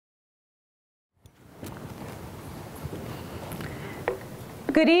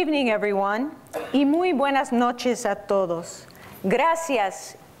Good evening, everyone, y muy buenas noches a todos.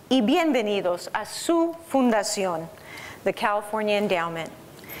 Gracias y bienvenidos a su fundación, the California Endowment.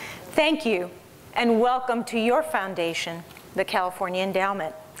 Thank you, and welcome to your foundation, the California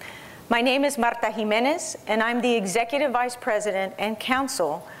Endowment. My name is Marta Jimenez, and I'm the Executive Vice President and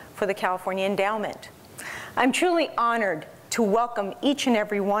Counsel for the California Endowment. I'm truly honored to welcome each and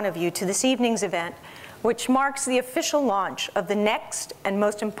every one of you to this evening's event, which marks the official launch of the next and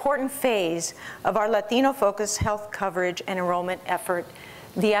most important phase of our Latino-focused health coverage and enrollment effort,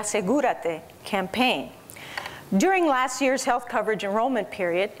 the Asegúrate campaign. During last year's health coverage enrollment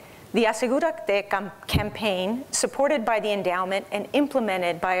period, the Asegúrate campaign, supported by the endowment and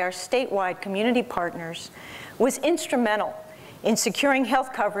implemented by our statewide community partners, was instrumental in securing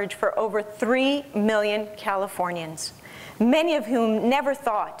health coverage for over 3 million Californians, many of whom never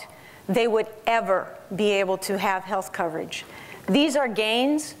thought they would ever be able to have health coverage. These are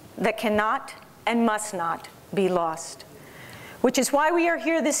gains that cannot and must not be lost, which is why we are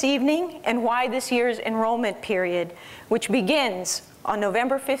here this evening and why this year's enrollment period, which begins on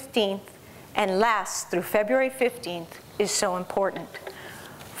November 15th and lasts through February 15th, is so important.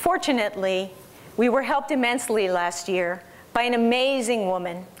 Fortunately, we were helped immensely last year by an amazing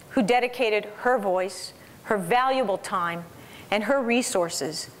woman who dedicated her voice, her valuable time, and her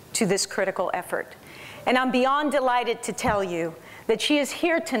resources to this critical effort. And I'm beyond delighted to tell you that she is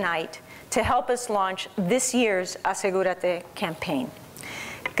here tonight to help us launch this year's Asegúrate campaign.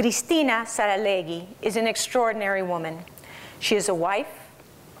 Cristina Saralegui is an extraordinary woman. She is a wife,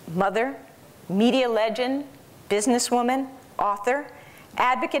 mother, media legend, businesswoman, author,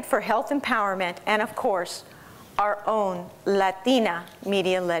 advocate for health empowerment, and of course, our own Latina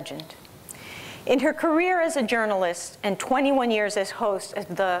media legend. In her career as a journalist and 21 years as host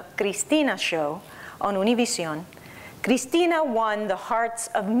of the Cristina Show on Univision, Cristina won the hearts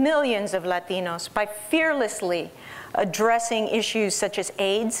of millions of Latinos by fearlessly addressing issues such as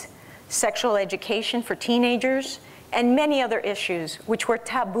AIDS, sexual education for teenagers, and many other issues which were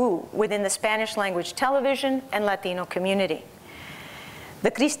taboo within the Spanish language television and Latino community.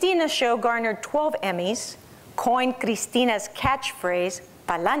 The Cristina Show garnered 12 Emmys, coined Cristina's catchphrase,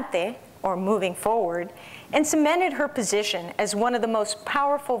 "Pa'lante," or moving forward, and cemented her position as one of the most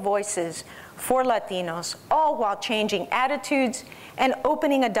powerful voices for Latinos, all while changing attitudes and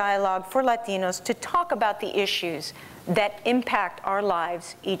opening a dialogue for Latinos to talk about the issues that impact our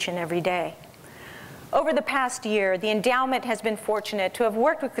lives each and every day. Over the past year, the endowment has been fortunate to have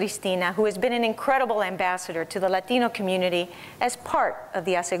worked with Cristina, who has been an incredible ambassador to the Latino community as part of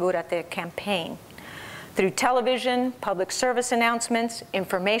the Asegúrate campaign. Through television, public service announcements,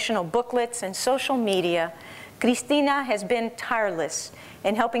 informational booklets, and social media, Cristina has been tireless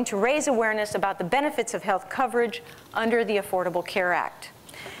in helping to raise awareness about the benefits of health coverage under the Affordable Care Act.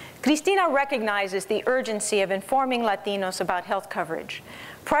 Cristina recognizes the urgency of informing Latinos about health coverage.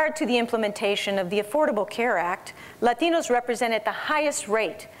 Prior to the implementation of the Affordable Care Act, Latinos represented the highest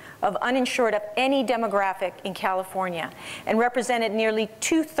rate of uninsured of any demographic in California and represented nearly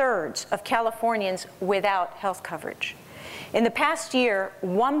 2/3 of Californians without health coverage. In the past year,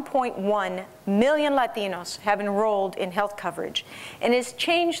 1.1 million Latinos have enrolled in health coverage, and it has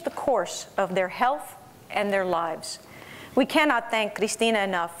changed the course of their health and their lives. We cannot thank Cristina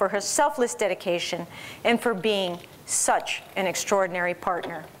enough for her selfless dedication and for being such an extraordinary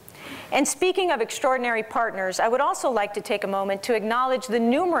partner. And speaking of extraordinary partners, I would also like to take a moment to acknowledge the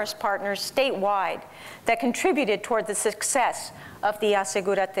numerous partners statewide that contributed toward the success of the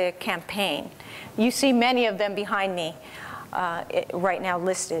Asegúrate campaign. You see many of them behind me right now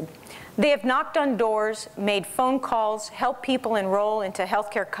listed. They have knocked on doors, made phone calls, helped people enroll into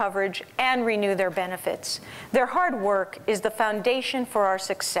healthcare coverage, and renew their benefits. Their hard work is the foundation for our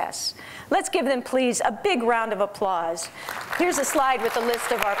success. Let's give them, please, a big round of applause. Here's a slide with a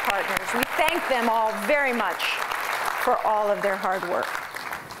list of our partners. We thank them all very much for all of their hard work.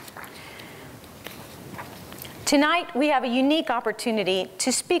 Tonight, we have a unique opportunity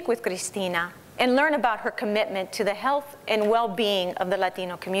to speak with Cristina and learn about her commitment to the health and well-being of the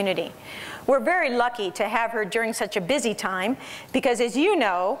Latino community. We're very lucky to have her during such a busy time because, as you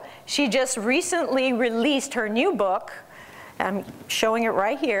know, she just recently released her new book. I'm showing it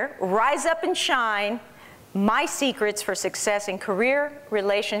right here, Rise Up and Shine, My Secrets for Success in Career,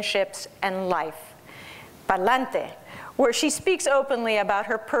 Relationships, and Life. Pa'lante, where she speaks openly about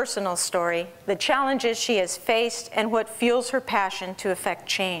her personal story, the challenges she has faced, and what fuels her passion to effect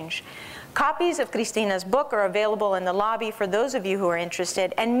change. Copies of Cristina's book are available in the lobby for those of you who are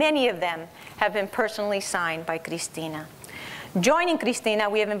interested, and many of them have been personally signed by Cristina. Joining Cristina,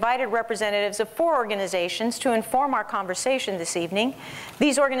 we have invited representatives of 4 organizations to inform our conversation this evening.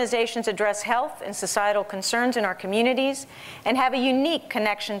 These organizations address health and societal concerns in our communities and have a unique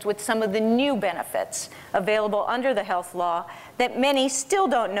connection with some of the new benefits available under the health law that many still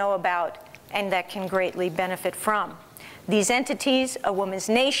don't know about and that can greatly benefit from. These entities, A Woman's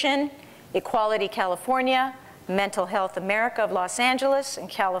Nation, Equality California, Mental Health America of Los Angeles, and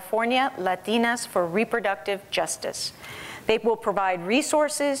California, Latinas for Reproductive Justice. They will provide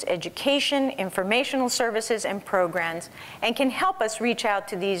resources, education, informational services, and programs, and can help us reach out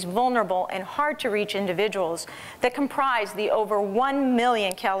to these vulnerable and hard-to-reach individuals that comprise the over 1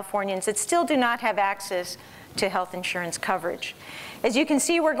 million Californians that still do not have access to health insurance coverage. As you can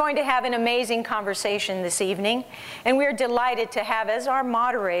see, we're going to have an amazing conversation this evening, and we're delighted to have as our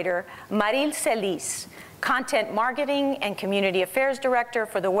moderator, Maril Celis, Content Marketing and Community Affairs Director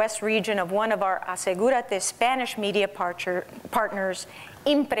for the West region of one of our Asegúrate Spanish media partners,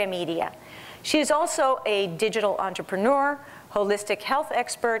 Impremedia. She is also a digital entrepreneur, holistic health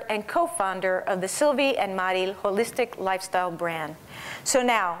expert, and co-founder of the Sylvie and Maril Holistic Lifestyle brand. So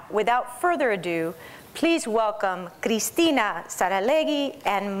now, without further ado, please welcome Cristina Saralegui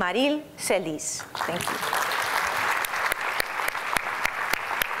and Maril Celis. Thank you.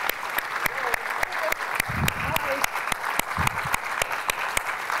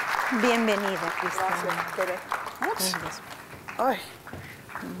 Bienvenida, Cristina. Ay.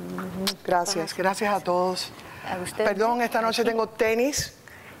 Gracias, gracias a todos. A usted. Perdón, esta noche tengo tenis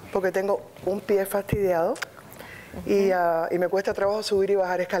porque tengo un pie fastidiado y me cuesta trabajo subir y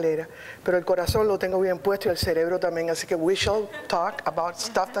bajar escaleras. Pero el corazón lo tengo bien puesto y el cerebro también. Así que we shall talk about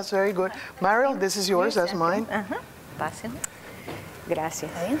stuff that's very good. Maril, this is yours, that's mine. Pásenlo.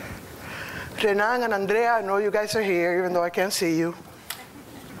 Gracias. Renan and Andrea, I know you guys are here even though I can't see you.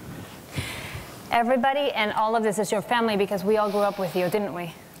 Everybody and all of this is your family because we all grew up with you, didn't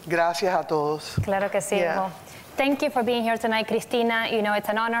we? Gracias a todos. Claro que sí. Yeah. Well, thank you for being here tonight, Cristina. You know, it's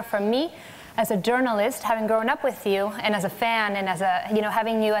an honor for me as a journalist, having grown up with you, and as a fan, and as a, you know,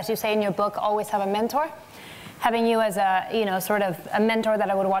 having you, as you say in your book, always have a mentor. Having you as a, you know, sort of a mentor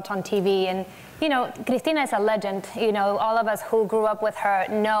that I would watch on TV. And, you know, Cristina is a legend. You know, all of us who grew up with her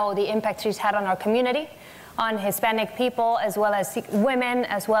know the impact she's had on our community, on Hispanic people, as well as women,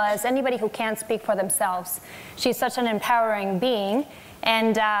 as well as anybody who can't speak for themselves. She's such an empowering being.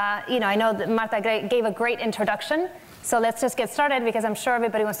 And, you know, I know that Marta gave a great introduction. So let's just get started because I'm sure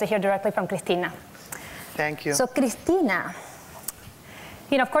everybody wants to hear directly from Cristina. Thank you. So Cristina,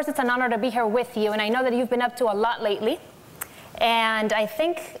 you know, of course it's an honor to be here with you. And I know that you've been up to a lot lately. And I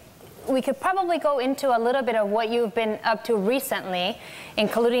think we could probably go into a little bit of what you've been up to recently,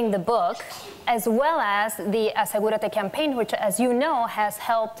 including the book, as well as the Asegúrate campaign, which, as you know, has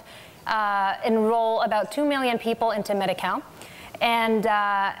helped enroll about 2 million people into Medi-Cal, and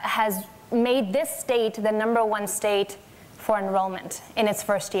has made this state the #1 state for enrollment in its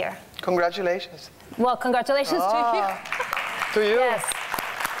first year. Congratulations. Well, congratulations to you. To you. Yes.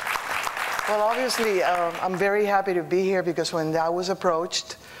 Well, obviously, I'm very happy to be here because when I was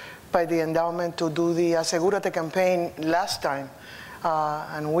approached by the endowment to do the Asegúrate campaign last time,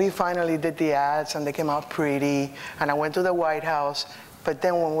 and we finally did the ads and they came out pretty, and I went to the White House, but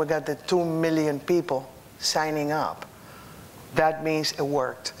then when we got the 2 million people signing up, that means it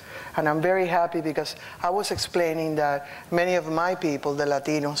worked. And I'm very happy because I was explaining that many of my people, the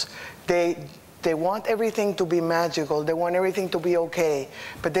Latinos, they want everything to be magical, they want everything to be okay,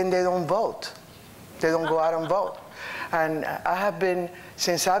 but then they don't vote. They don't go out and vote. And I have been,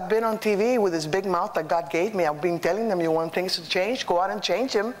 since I've been on TV with this big mouth that God gave me, I've been telling them, you want things to change, go out and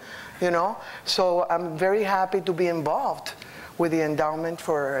change them, you know? So I'm very happy to be involved with the endowment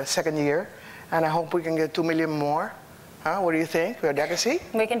for a second year, and I hope we can get 2 million more. What do you think? ¿Verdad que sí?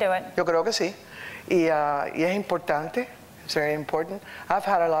 We can do it. Yo creo que sí. Y es importante. It's very important. I've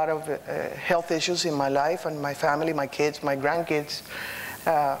had a lot of health issues in my life and my family, my kids, my grandkids.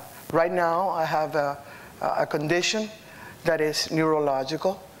 Right now, I have a condition that is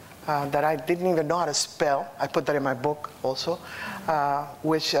neurological that I didn't even know how to spell. I put that in my book also,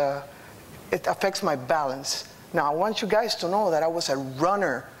 which it affects my balance. Now, I want you guys to know that I was a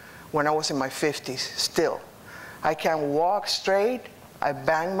runner when I was in my 50s still. I can't walk straight. I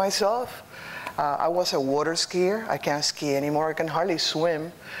bang myself. I was a water skier. I can't ski anymore. I can hardly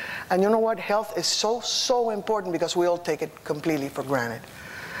swim. And you know what? Health is so important because we all take it completely for granted.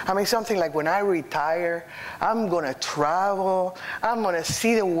 I mean, something like when I retire, I'm going to travel. I'm going to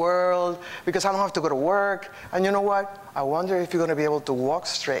see the world because I don't have to go to work. And you know what? I wonder if you're going to be able to walk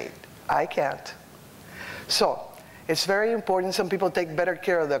straight. I can't. So it's very important. Some people take better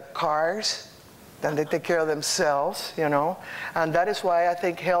care of their cars then they take care of themselves, you know. And that is why I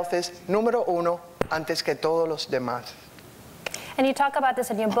think health is número uno antes que todos los demás. And you talk about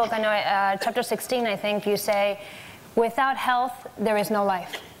this in your book. I know chapter 16, I think, you say, without health, there is no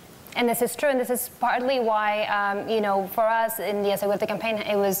life. And this is true, and this is partly why, you know, for us in the Asegúrate campaign,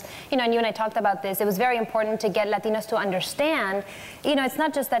 it was, you know, and you and I talked about this, it was very important to get Latinos to understand, you know, it's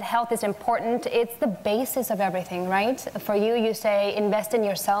not just that health is important, it's the basis of everything, right? For you, you say invest in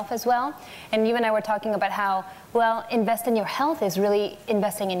yourself as well. And you and I were talking about how, well, invest in your health is really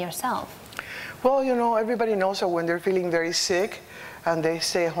investing in yourself. Well, you know, everybody knows that when they're feeling very sick and they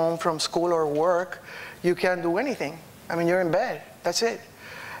stay home from school or work, you can't do anything. I mean, you're in bed, that's it.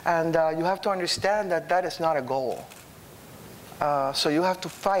 And you have to understand that that is not a goal. So you have to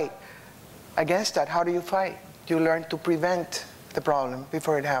fight against that. How do you fight? You learn to prevent the problem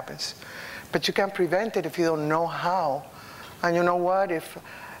before it happens. But you can't prevent it if you don't know how. And you know what? If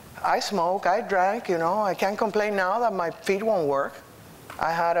I smoke, I drank, you know, I can't complain now that my feet won't work.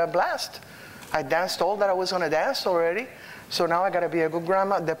 I had a blast. I danced all that I was going to dance already. So now I got to be a good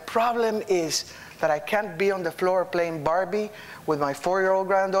grandma. The problem is that I can't be on the floor playing Barbie with my 4-year-old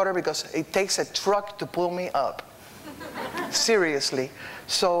granddaughter because it takes a truck to pull me up. Seriously.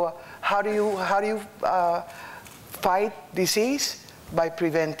 So how do you fight disease? By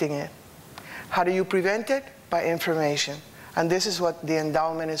preventing it. How do you prevent it? By information. And this is what the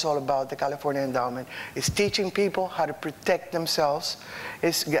endowment is all about, the California Endowment. It's teaching people how to protect themselves.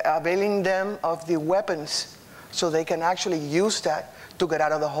 It's availing them of the weapons so they can actually use that to get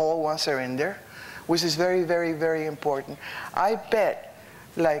out of the hole once they're in there, which is very, very, very important. I bet,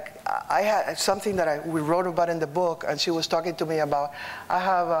 like, I had something that we wrote about in the book, and she was talking to me about, I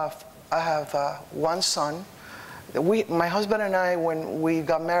have one son. My husband and I, when we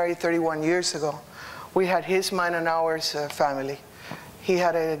got married 31 years ago, we had his, mine, and ours family. He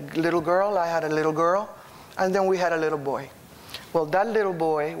had a little girl, I had a little girl, and then we had a little boy. Well, that little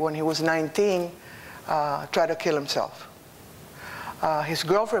boy, when he was 19, tried to kill himself. His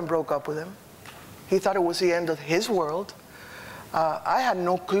girlfriend broke up with him. He thought it was the end of his world. I had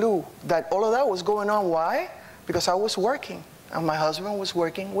no clue that all of that was going on. Why? Because I was working, and my husband was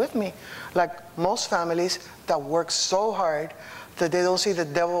working with me. Like most families that work so hard that they don't see the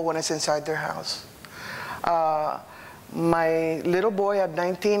devil when it's inside their house. My little boy at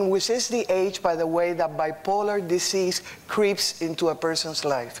 19, which is the age, by the way, that bipolar disease creeps into a person's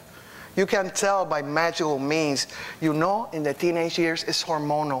life. You can tell by magical means. You know, in the teenage years, it's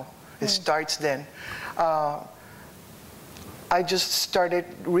hormonal. It starts then. I just started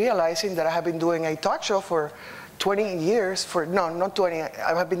realizing that I have been doing a talk show for 20 years, no, not 20,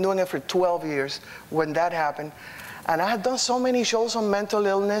 I have been doing it for 12 years when that happened. And I had done so many shows on mental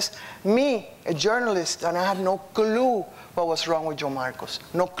illness. Me, a journalist, and I had no clue what was wrong with Joe Marcos.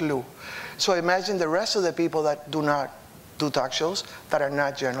 No clue. So imagine the rest of the people that do not do talk shows, that are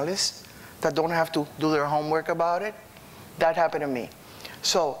not journalists, that don't have to do their homework about it. That happened to me.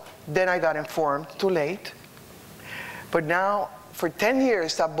 So then I got informed too late. But now, for 10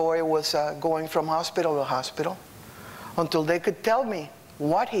 years, that boy was going from hospital to hospital until they could tell me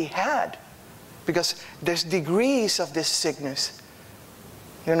what he had. Because there's degrees of this sickness.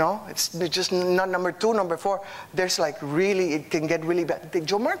 You know, it's just not number 2, number 4. There's like really, it can get really bad.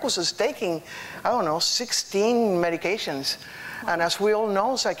 Joe Marcos is taking, I don't know, 16 medications. And as we all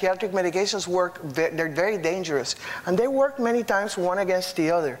know, psychiatric medications work, they're very dangerous. And they work many times one against the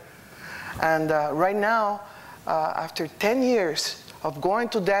other. And right now, after 10 years of going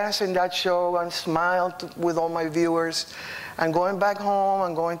to dance in that show and smile with all my viewers, and going back home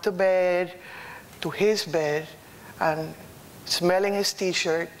and going to bed, to his bed, and smelling his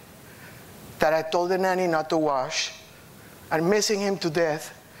t-shirt that I told the nanny not to wash, and missing him to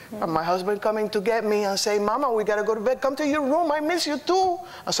death. And my husband coming to get me and say, Mama, we gotta go to bed. Come to your room, I miss you too.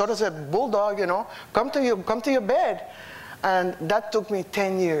 And sort of said, bulldog, you know, come to your bed. And that took me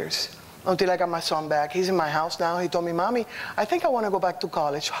 10 years until I got my son back. He's in my house now. He told me, Mommy, I think I want to go back to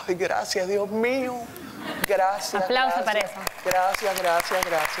college. Ay, gracias, Dios mío. Gracias. Aplauso para eso. Gracias, gracias,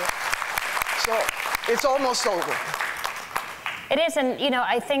 gracias. So it's almost over. It is, and you know,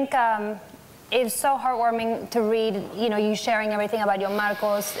 I think it's so heartwarming to read, you know, you sharing everything about your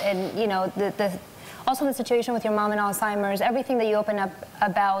Marcos, and you know, also the situation with your mom and Alzheimer's, everything that you open up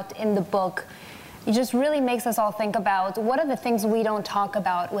about in the book. It just really makes us all think about what are the things we don't talk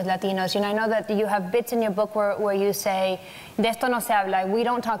about with Latinos. You know, I know that you have bits in your book where you say, de esto no se habla, we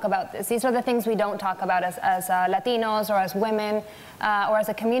don't talk about this. These are the things we don't talk about as Latinos or as women or as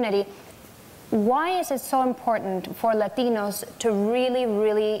a community. Why is it so important for Latinos to really,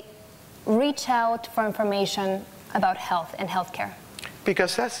 really reach out for information about health and healthcare?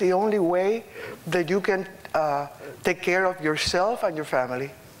 because that's the only way that you can take care of yourself and your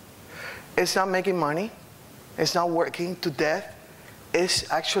family. It's not making money. It's not working to death.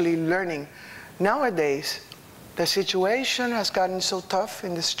 It's actually learning. Nowadays, the situation has gotten so tough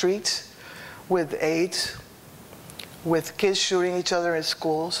in the streets with AIDS, with kids shooting each other in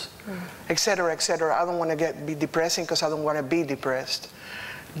schools, et cetera, et cetera. I don't want to be depressing because I don't want to be depressed.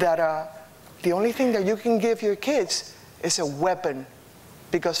 That the only thing that you can give your kids is a weapon,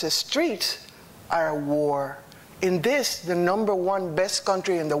 because the streets are a war. In this, the #1 best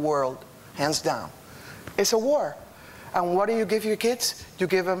country in the world, hands down, it's a war. And what do you give your kids? You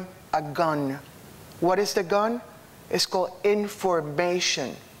give them a gun. What is the gun? It's called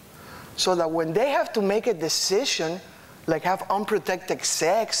information. So that when they have to make a decision, like have unprotected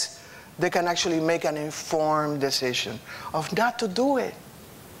sex, they can actually make an informed decision of not to do it,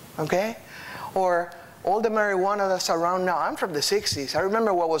 okay? Or all the marijuana that's around now. I'm from the 60s. I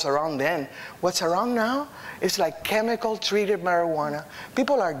remember what was around then. What's around now is like chemical-treated marijuana.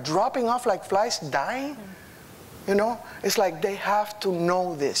 People are dropping off like flies, dying. You know, it's like they have to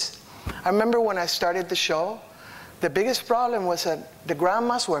know this. I remember when I started the show, the biggest problem was that the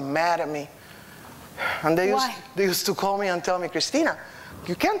grandmas were mad at me. And they used to call me and tell me, Cristina,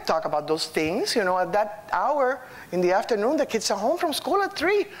 you can't talk about those things. You know, at that hour in the afternoon, the kids are home from school at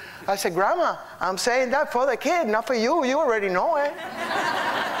 3. I said, Grandma, I'm saying that for the kid, not for you. You already know it.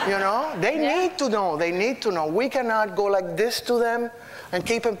 You know, they need to know. They need to know. We cannot go like this to them and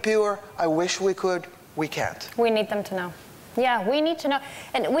keep them pure. I wish we could. We can't. We need them to know. Yeah, we need to know.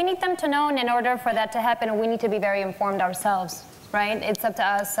 And we need them to know, and in order for that to happen, we need to be very informed ourselves, right? It's up to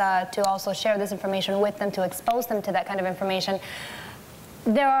us to also share this information with them, to expose them to that kind of information.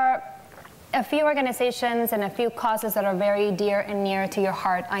 There are a few organizations and a few causes that are very dear and near to your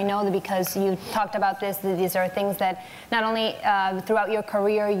heart. I know that because you talked about this, that these are things that not only throughout your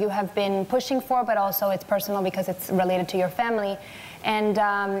career you have been pushing for, but also it's personal because it's related to your family. And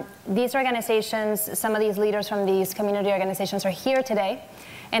these organizations, some of these leaders from these community organizations are here today.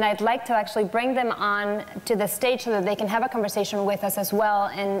 And I'd like to actually bring them on to the stage so that they can have a conversation with us as well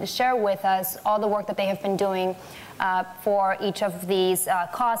and share with us all the work that they have been doing for each of these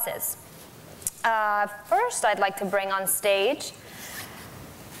causes. First, I'd like to bring on stage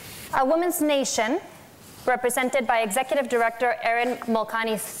a Women's Nation, represented by Executive Director Erin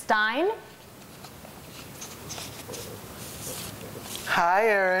Mulcahy-Stein. Hi,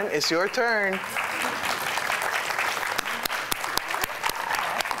 Erin. It's your turn. Nice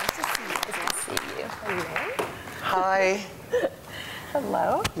to see you. Hello. Hi.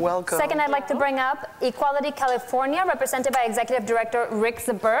 Hello. Welcome. Second, I'd like to bring up Equality California, represented by Executive Director Rick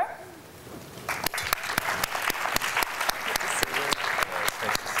Zabur.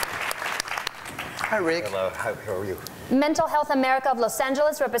 Hi, Rick. Hello. How are you? Mental Health America of Los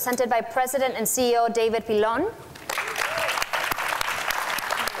Angeles, represented by President and CEO David Pilon.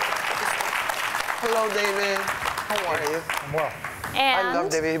 Hello, David. How are you? I'm well. And I love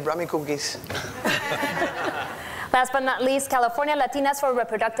David. He brought me cookies. last but not least, California Latinas for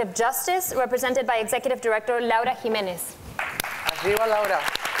Reproductive Justice, represented by Executive Director Laura Jimenez. Arriba, Laura.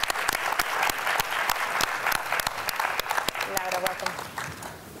 Laura, welcome.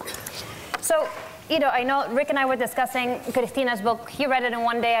 So, you know, I know Rick and I were discussing Cristina's book. He read it in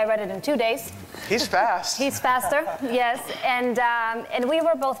 1 day, I read it in 2 days. He's fast. He's faster, yes. And we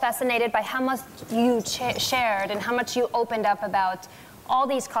were both fascinated by how much you shared and how much you opened up about all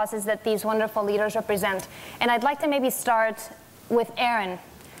these causes that these wonderful leaders represent. And I'd like to maybe start with Erin,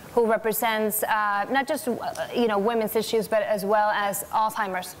 who represents not just women's issues, but as well as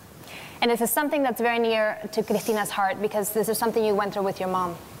Alzheimer's. And this is something that's very near to Cristina's heart, because this is something you went through with your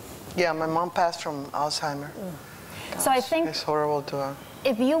mom. Yeah, my mom passed from Alzheimer's. So I think it's horrible to her.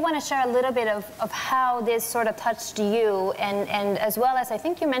 If you want to share a little bit of how this sort of touched you, and as well as I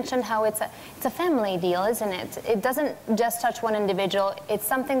think you mentioned how it's a family deal, isn't it? It doesn't just touch one individual, it's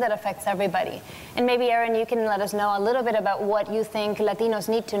something that affects everybody. And maybe, Erin, you can let us know a little bit about what you think Latinos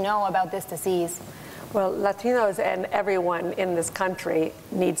need to know about this disease. Well, Latinos and everyone in this country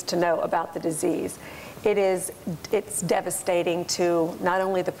needs to know about the disease. It's devastating to not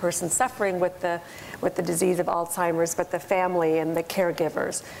only the person suffering with the disease of Alzheimer's, but the family and the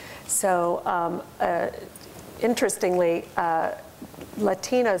caregivers. So interestingly,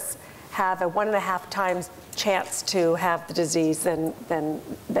 Latinos have a 1.5 times chance to have the disease than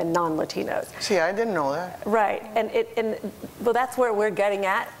non-Latinos. See, I didn't know that. Right, and well, that's where we're getting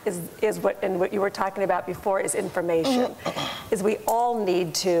at is what you were talking about before is information. Is we all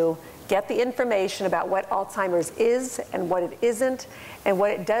need to get the information about what Alzheimer's is and what it isn't, and what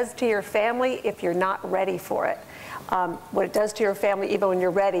it does to your family if you're not ready for it. What it does to your family, even when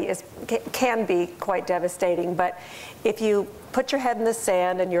you're ready, can be quite devastating. But if you put your head in the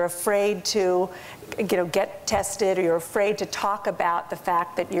sand and you're afraid to, get tested, or you're afraid to talk about the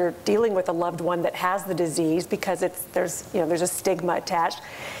fact that you're dealing with a loved one that has the disease because there's a stigma attached,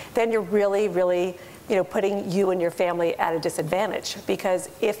 then you're really, really, putting you and your family at a disadvantage. Because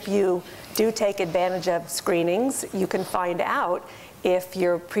if you do take advantage of screenings, you can find out if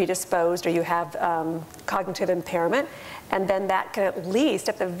you're predisposed or you have cognitive impairment, and then that can at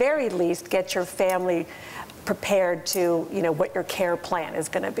the very least, get your family prepared to, what your care plan is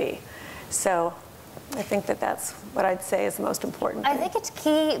going to be. So I think that's what I'd say is the most important thing. I think it's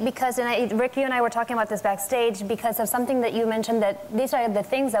key because, Rick, you and I were talking about this backstage because of something that you mentioned, that these are the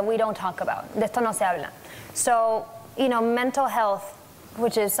things that we don't talk about. De esto no se habla. So, mental health,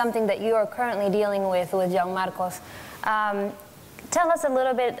 which is something that you are currently dealing with John Marcos. Tell us a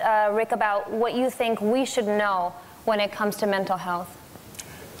little bit, Rick, about what you think we should know when it comes to mental health.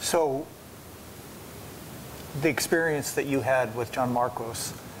 So, the experience that you had with John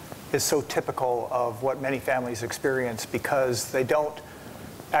Marcos is so typical of what many families experience because they don't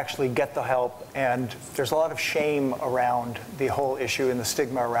actually get the help, and there's a lot of shame around the whole issue and the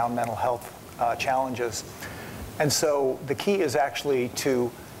stigma around mental health challenges. And so the key is actually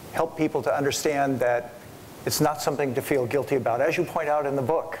to help people to understand that it's not something to feel guilty about. As you point out in the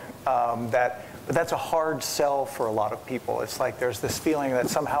book, but that's a hard sell for a lot of people. It's like there's this feeling that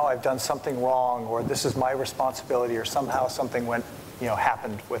somehow I've done something wrong, or this is my responsibility, or somehow something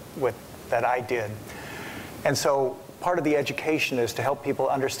happened with that I did. And so part of the education is to help people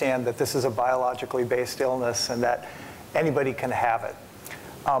understand that this is a biologically based illness and that anybody can have it.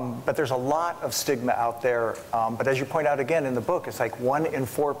 But there's a lot of stigma out there. But as you point out again in the book, it's like 1 in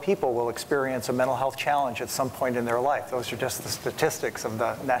 4 people will experience a mental health challenge at some point in their life. Those are just the statistics of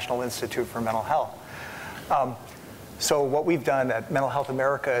the National Institute for Mental Health. So what we've done at Mental Health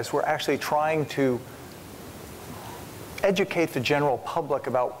America is we're actually trying to educate the general public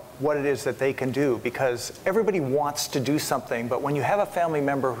about what it is that they can do, because everybody wants to do something, but when you have a family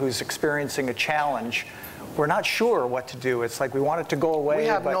member who's experiencing a challenge, we're not sure what to do. It's like we want it to go away. We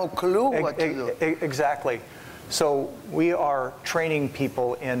have no clue what to do. Exactly. So we are training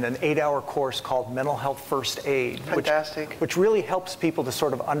people in an 8-hour course called Mental Health First Aid, which really helps people to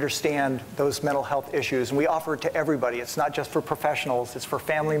sort of understand those mental health issues. And we offer it to everybody. It's not just for professionals. It's for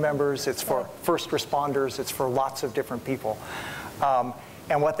family members. It's for first responders. It's for lots of different people.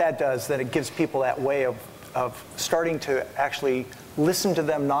 And what that does, then it gives people that way of starting to actually listen to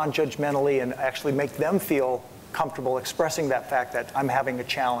them non-judgmentally and actually make them feel comfortable expressing that fact that I'm having a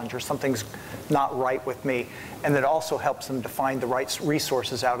challenge or something's not right with me. And that also helps them to find the right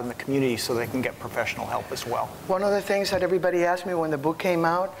resources out in the community so they can get professional help as well. One of the things that everybody asked me when the book came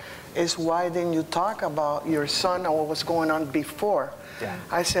out is, why didn't you talk about your son or what was going on before? Yeah.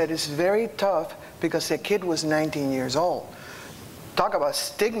 I said, it's very tough because the kid was 19 years old. Talk about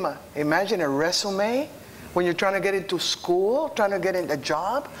stigma. Imagine a resume when you're trying to get into school, trying to get into a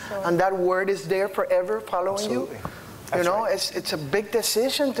job, and that word is there forever following you. You know, right. It's a big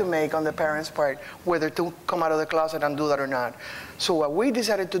decision to make on the parents' part, whether to come out of the closet and do that or not. So what we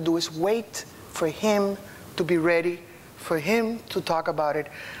decided to do is wait for him to be ready, for him to talk about it.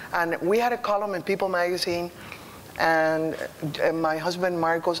 And we had a column in People magazine, and my husband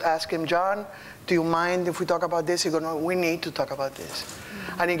Marcos asked him, John, do you mind if we talk about this? He goes, no, we need to talk about this.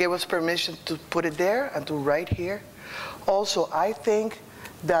 And he gave us permission to put it there and to write here. Also, I think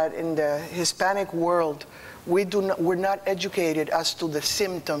that in the Hispanic world, we're not educated as to the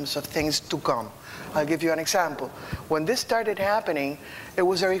symptoms of things to come. I'll give you an example. When this started happening, it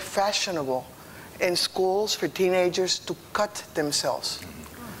was very fashionable in schools for teenagers to cut themselves.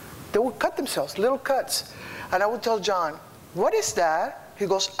 They would cut themselves, little cuts. And I would tell John, what is that? He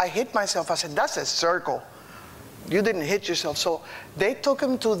goes, I hit myself. I said, that's a circle. You didn't hit yourself. So they took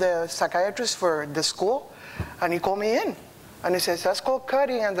him to the psychiatrist for the school, and he called me in. And he says, that's called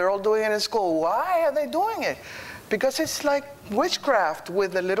cutting, and they're all doing it in school. Why are they doing it? Because it's like witchcraft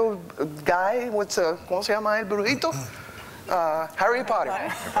with the little guy, what's ¿cómo se llama el brujito? Harry Potter.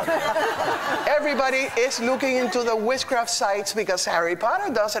 Everybody is looking into the witchcraft sites because Harry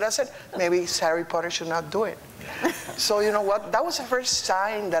Potter does it. I said, maybe Harry Potter should not do it. So you know what? That was the first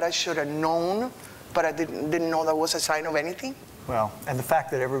sign that I should have known, but I didn't know that was a sign of anything. Well, and the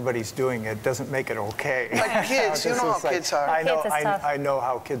fact that everybody's doing it doesn't make it okay. Like kids, you know how kids are. I know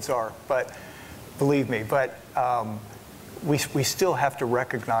how kids are, but believe me, but we still have to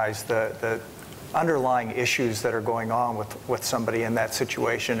recognize the underlying issues that are going on with somebody in that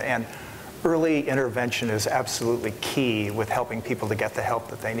situation. And early intervention is absolutely key with helping people to get the help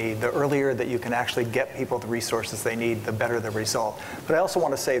that they need. The earlier that you can actually get people the resources they need, the better the result. But I also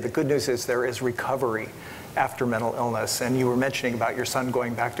want to say the good news is there is recovery after mental illness. And you were mentioning about your son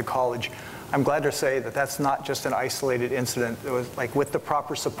going back to college. I'm glad to say that that's not just an isolated incident. It was like, with the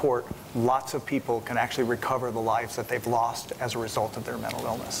proper support, lots of people can actually recover the lives that they've lost as a result of their mental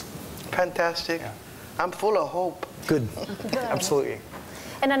illness. Fantastic. Yeah. I'm full of hope. Good. Absolutely.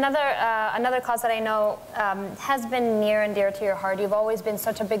 And another cause that I know has been near and dear to your heart. You've always been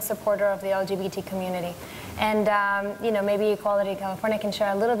such a big supporter of the LGBT community. And you know, maybe Equality California can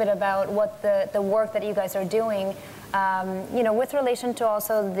share a little bit about what the work that you guys are doing, you know, with relation to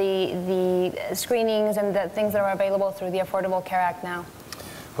also the screenings and the things that are available through the Affordable Care Act now.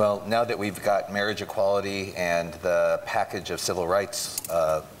 Well, now that we've got marriage equality and the package of civil rights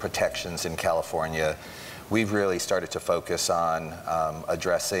protections in California, we've really started to focus on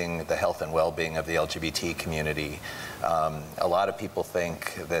addressing the health and well-being of the LGBT community. A lot of people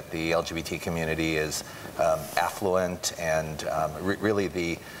think that the LGBT community is affluent, and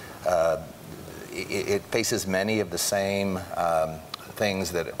really it faces many of the same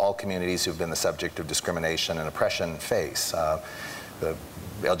things that all communities who've been the subject of discrimination and oppression face. The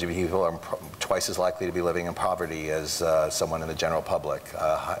LGBT people are twice as likely to be living in poverty as someone in the general public.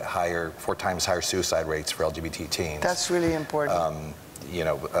 4 times higher suicide rates for LGBT teens. That's really important. You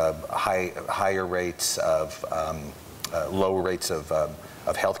know, higher rates of, lower rates of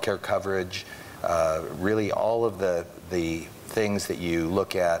healthcare coverage. Really, all of the things that you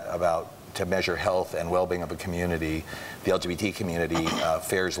look at to measure health and well-being of a community, the LGBT community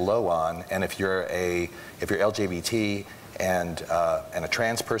fares low on. And if you're LGBT and a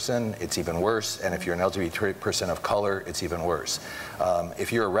trans person, it's even worse. And if you're an LGBT person of color, it's even worse.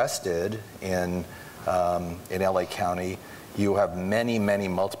 If you're arrested in LA County, you have many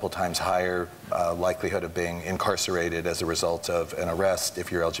multiple times higher likelihood of being incarcerated as a result of an arrest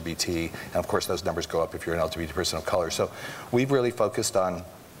if you're LGBT. And of course, those numbers go up if you're an LGBT person of color. So we've really focused on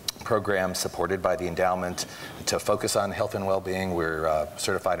programs supported by the endowment to focus on health and well-being. We're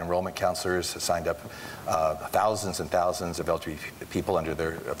certified enrollment counselors, signed up thousands and thousands of LGBT people under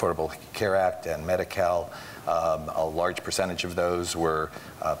the Affordable Care Act and Medi-Cal. A large percentage of those were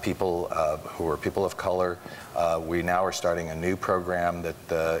people who were people of color. We now are starting a new program that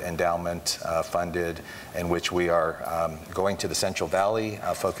the endowment funded, in which we are going to the Central Valley,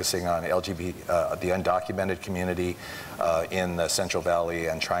 focusing on the undocumented community in the Central Valley,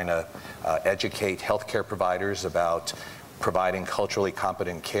 and trying to educate healthcare providers about providing culturally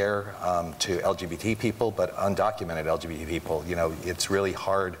competent care to LGBT people, but undocumented LGBT people. You know, it's really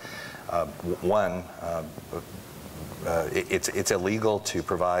hard. It's illegal to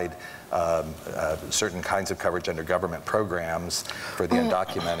provide certain kinds of coverage under government programs for the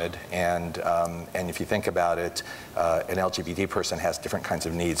undocumented, and if you think about it, an LGBT person has different kinds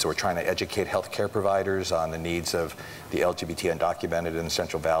of needs. So we're trying to educate healthcare providers on the needs of the LGBT undocumented in the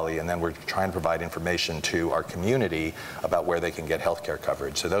Central Valley, and then we're trying to provide information to our community about where they can get healthcare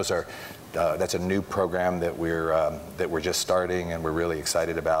coverage. So those are that's a new program that we're just starting, and we're really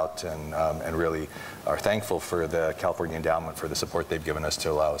excited about, and really are thankful for the California Endowment for the support they've given us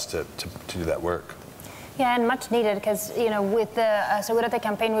to allow us to do that work. Yeah, and much needed, because you know, with the Segurate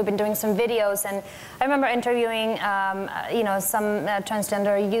campaign, we've been doing some videos, and I remember interviewing you know, some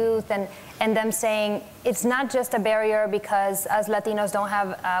transgender youth, and them saying it's not just a barrier because us Latinos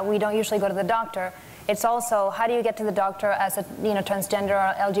we don't usually go to the doctor. It's also, how do you get to the doctor as a transgender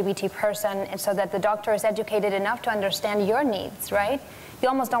or LGBT person, and so that the doctor is educated enough to understand your needs, right? You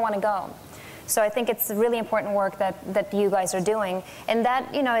almost don't want to go. So I think it's really important work that you guys are doing. And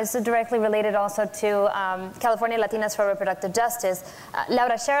that is directly related also to California Latinas for Reproductive Justice.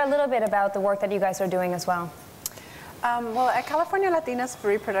 Laura, share a little bit about the work that you guys are doing as well. Well, at California Latinas for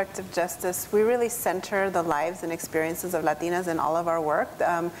Reproductive Justice, we really center the lives and experiences of Latinas in all of our work,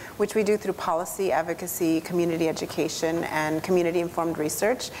 which we do through policy, advocacy, community education, and community-informed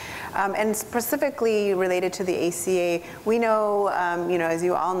research. And specifically related to the ACA, we know, as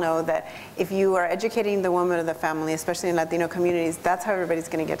you all know, that if you are educating the woman of the family, especially in Latino communities, that's how everybody's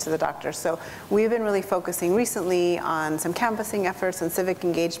going to get to the doctor. So we've been really focusing recently on some canvassing efforts and civic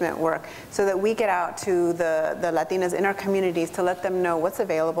engagement work so that we get out to the Latinas in our communities to let them know what's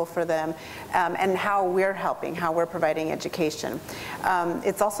available for them and how we're helping, how we're providing education.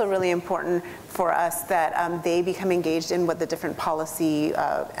 It's also really important for us that they become engaged in what the different policy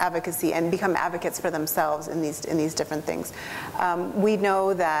advocacy and become advocates for themselves in these different things. We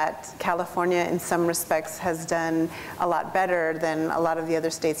know that California in some respects has done a lot better than a lot of the other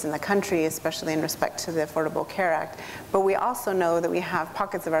states in the country, especially in respect to the Affordable Care Act. But we also know that we have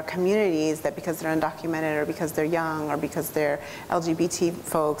pockets of our communities that because they're undocumented or because they're young or because they're LGBT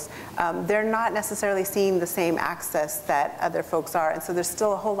folks, they're not necessarily seeing the same access that other folks are. And so there's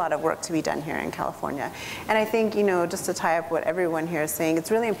still a whole lot of work to be done here in California. And I think, you know, just to tie up what everyone here is saying, it's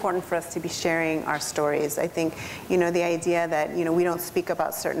really important for us to be sharing our stories. I think, you know, the idea that, you know, we don't speak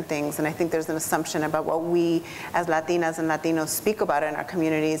about certain things, and I think there's an assumption about what we as Latinas and Latinos speak about in our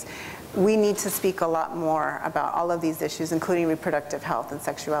communities. We need to speak a lot more about all of these issues, including reproductive health and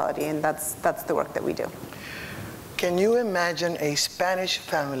sexuality, and that's the work that we do. Can you imagine a Spanish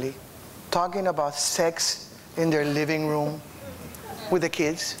family talking about sex in their living room with the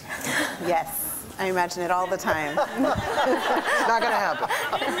kids? Yes, I imagine it all the time. It's not gonna happen.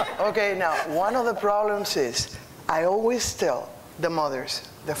 Okay, now, one of the problems is, I always tell the mothers,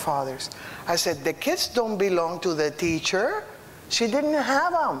 the fathers, I said, the kids don't belong to the teacher. She didn't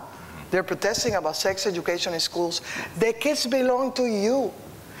have them. They're protesting about sex education in schools. The kids belong to you.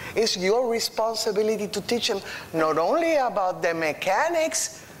 It's your responsibility to teach them not only about the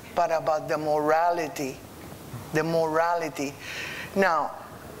mechanics, but about the morality. The morality. Now,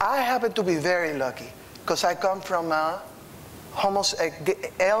 I happen to be very lucky because I come from a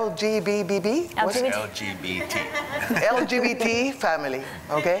LGBT family,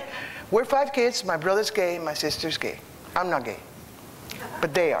 okay? We're 5 kids, my brother's gay, my sister's gay. I'm not gay,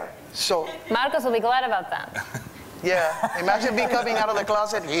 but they are. So Marcos will be glad about that. yeah, imagine me coming out of the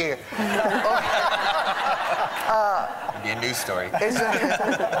closet here. It'd be a news story.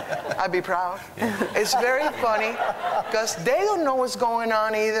 I'd be proud. Yeah. It's very funny because they don't know what's going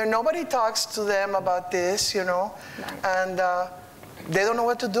on either. Nobody talks to them about this, you know, and they don't know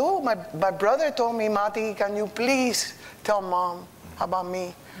what to do. My brother told me, Mati, can you please tell mom about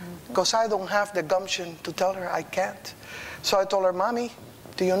me? Because I don't have the gumption to tell her I can't. So I told her, Mommy,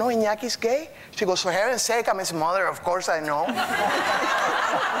 do you know Iñaki's gay? She goes, for heaven's sake, I'm his mother, of course I know.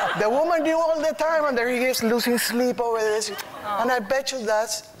 The woman knew all the time, and there he is losing sleep over this. And I bet you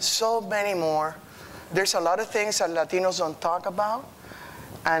that's so many more. There's a lot of things that Latinos don't talk about.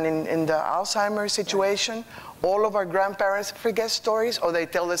 And in the Alzheimer's situation, all of our grandparents forget stories, or they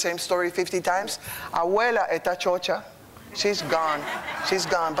tell the same story 50 times. Abuela está chocha. She's gone. She's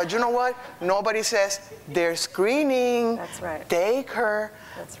gone. But you know what? Nobody says, they're screening. That's right. Take her.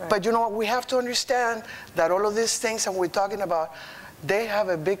 That's right. But you know what? We have to understand that all of these things that we're talking about, they have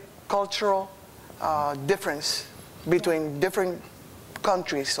a big cultural difference between different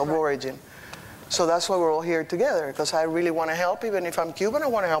countries of origin. So that's why we're all here together, because I really want to help. Even if I'm Cuban, I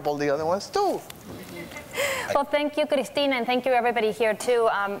want to help all the other ones too. Well, thank you, Cristina, and thank you everybody here too.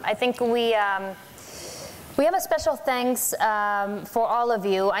 I think we have a special thanks for all of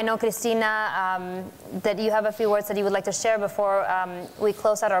you. I know, Cristina, that you have a few words that you would like to share before we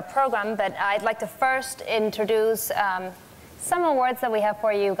close out our program, but I'd like to first introduce some awards that we have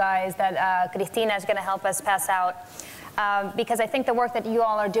for you guys that Cristina is going to help us pass out. Because I think the work that you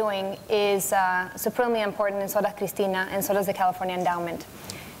all are doing is supremely important, and so does Cristina, and so does the California Endowment.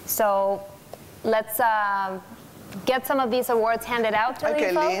 So let's get some of these awards handed out to you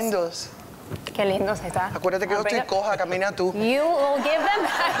folks. Qué lindos. Qué lindos, ahí está. Acuérdate que yo estoy coja, camina tú. You will give them?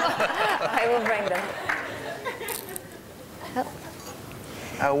 I will bring them.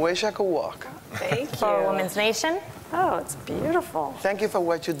 I wish I could walk. Thank you. For Women's Nation. Oh, it's beautiful. Thank you for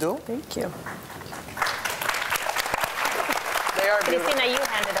what you do. Thank you. They are beautiful. Cristina, you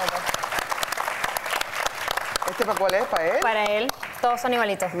hand it over. ¿Este para cuál es? ¿Para él? Para él. Todos son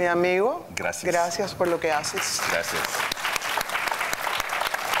igualitos. Mi amigo. Gracias. Gracias por lo que haces. Gracias.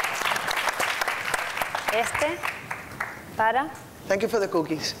 Este para. Thank you for the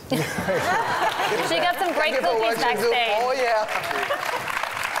cookies. She got some great Thank you for cookies what you do. backstage. Oh, yeah.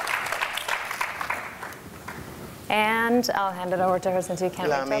 And I'll hand it over to her since you can't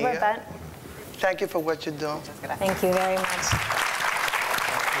La reach over, amiga. but Thank you for what you do. thank you very much.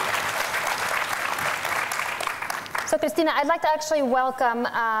 So, Cristina, I'd like to actually welcome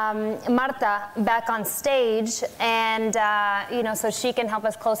Marta back on stage, and so she can help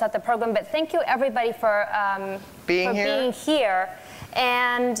us close out the program. But thank you, everybody, for being here.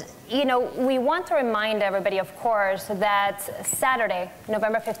 And we want to remind everybody, of course, that Saturday,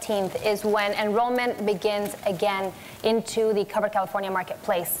 November 15th, is when enrollment begins again into the Covered California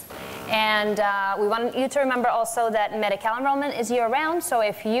Marketplace. And we want you to remember also that Medi-Cal enrollment is year-round. So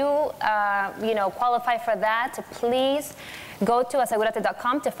if you, qualify for that, please go to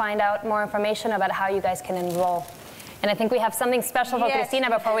asegurate.com to find out more information about how you guys can enroll. And I think we have something special for Cristina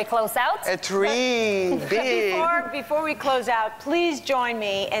before we close out. A tree, big. Before we close out, please join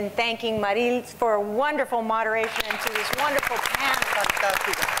me in thanking Maril for a wonderful moderation and to this wonderful panel.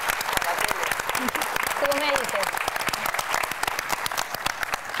 Fantástica. Tú me dices.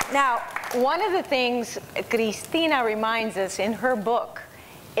 Now, one of the things Cristina reminds us in her book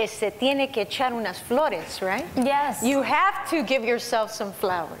is se tiene que echar unas flores, right? Yes. You have to give yourself some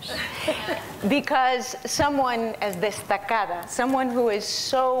flowers because someone as destacada, someone who is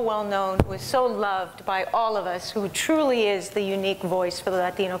so well known, who is so loved by all of us, who truly is the unique voice for the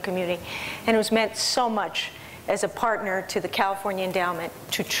Latino community and who's meant so much as a partner to the California Endowment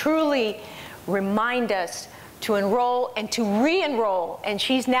to truly remind us to enroll and to re-enroll. And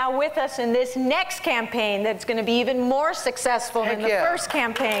she's now with us in this next campaign that's going to be even more successful than the first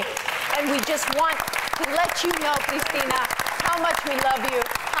campaign. And we just want to let you know, Cristina, how much we love you,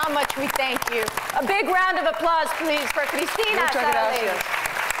 how much we thank you. A big round of applause, please, for Cristina Saralegui.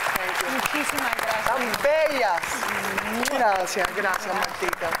 Muchísimas gracias. Tan bellas. Gracias, gracias,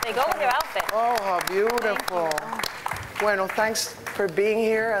 Martita. They go with your outfit. Oh, how beautiful. Bueno, thanks for being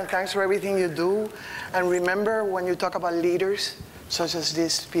here and thanks for everything you do. And remember, when you talk about leaders, such as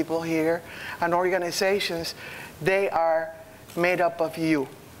these people here, and organizations, they are made up of you.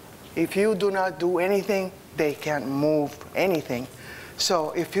 If you do not do anything, they can't move anything.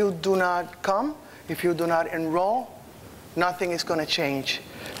 So if you do not come, if you do not enroll, nothing is going to change.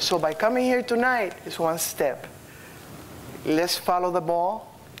 So by coming here tonight is one step. Let's follow the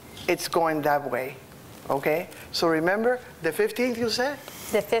ball. It's going that way. Okay? So remember, the 15th you said?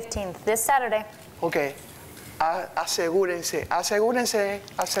 The 15th, this Saturday. Okay. Asegúrense, asegúrense,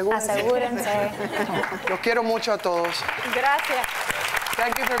 asegúrense. Asegúrense. Los quiero mucho a todos. Gracias.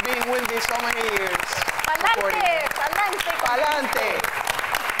 Thank you for being with me so many years. Pa'lante, pa'lante. Pa'lante.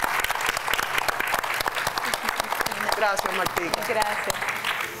 Gracias, Martín. Gracias.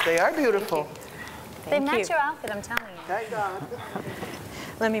 They are beautiful. They match your outfit, I'm telling you. Thank God.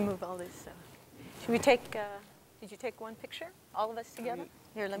 Let me move all this. Should we take, did you take one picture? All of us together?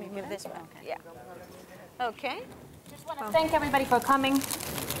 Here, let me move this back. Yeah. Okay. Just want to thank everybody for coming.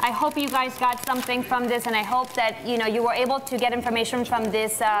 I hope you guys got something from this, and I hope that you were able to get information from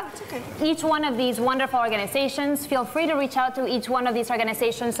this. Each one of these wonderful organizations. Feel free to reach out to each one of these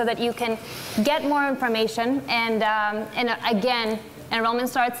organizations so that you can get more information. And again, enrollment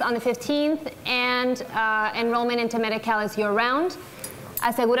starts on the 15th, and enrollment into Medi-Cal is year-round.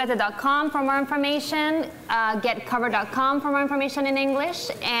 Asegurate.com for more information, getcover.com for more information in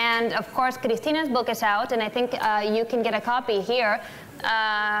English, and of course Cristina's book is out, and I think you can get a copy here.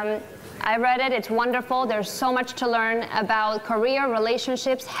 I read it, it's wonderful. There's so much to learn about career,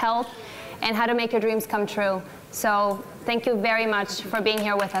 relationships, health, and how to make your dreams come true. So thank you very much for being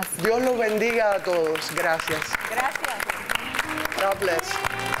here with us. Dios los bendiga a todos. Gracias. Gracias. God bless.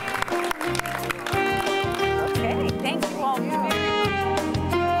 Okay, thank you all very